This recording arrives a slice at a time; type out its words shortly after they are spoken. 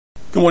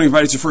Good morning,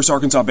 everybody. It's your first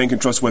Arkansas Bank and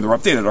Trust weather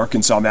update at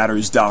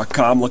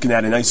arkansasmatters.com. Looking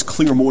at a nice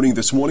clear morning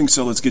this morning,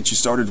 so let's get you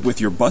started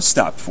with your bus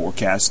stop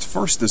forecast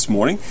first this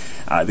morning.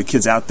 The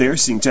kids out there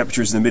seeing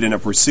temperatures in the mid and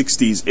upper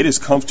 60s. It is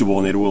comfortable,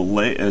 and it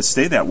will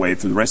stay that way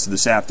through the rest of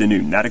this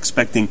afternoon. Not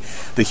expecting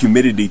the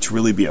humidity to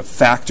really be a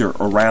factor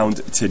around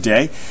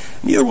today.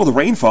 Neither will the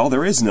rainfall.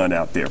 There is none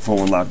out there.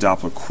 Full and live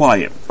Doppler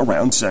quiet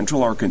around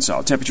central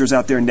Arkansas. Temperatures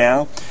out there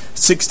now,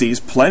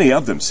 60s, plenty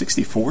of them.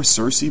 64,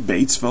 Searcy,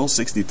 Batesville,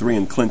 63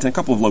 in Clinton. A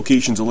couple of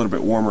locations a little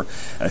bit warmer,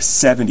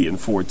 70 in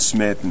Fort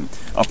Smith, and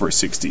upper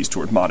 60s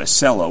toward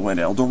Monticello and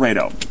El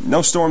Dorado.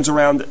 No storms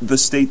around the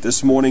state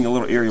this morning. A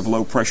little area of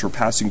low pressure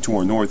passing to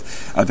our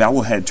north. That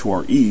will head to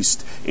our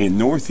east and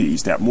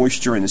northeast. That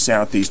moisture in the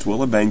southeast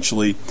will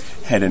eventually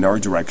head in our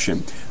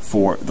direction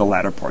for the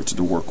latter parts of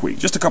the work week.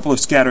 Just a couple of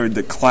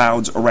scattered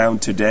clouds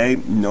around today.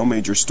 No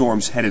major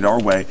storms headed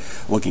our way.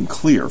 Looking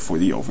clear for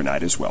the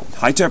overnight as well.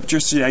 High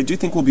temperatures today I do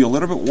think will be a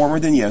little bit warmer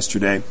than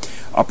yesterday.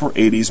 Upper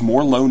 80s,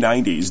 more low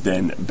 90s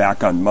than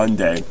back on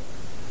Monday.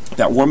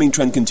 That warming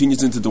trend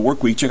continues into the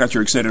work week. Check out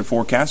your extended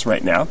forecast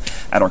right now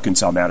at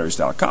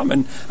arkansasmatters.com.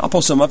 And I'll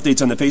post some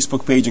updates on the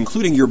Facebook page,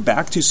 including your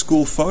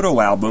back-to-school photo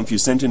album. If you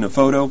sent in a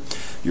photo,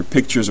 your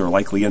pictures are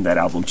likely in that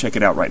album. Check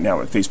it out right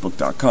now at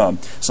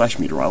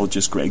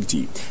facebook.com/meteorologist Greg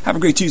T. Have a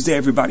great Tuesday,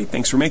 everybody.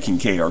 Thanks for making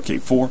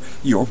KRK4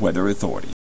 your weather authority.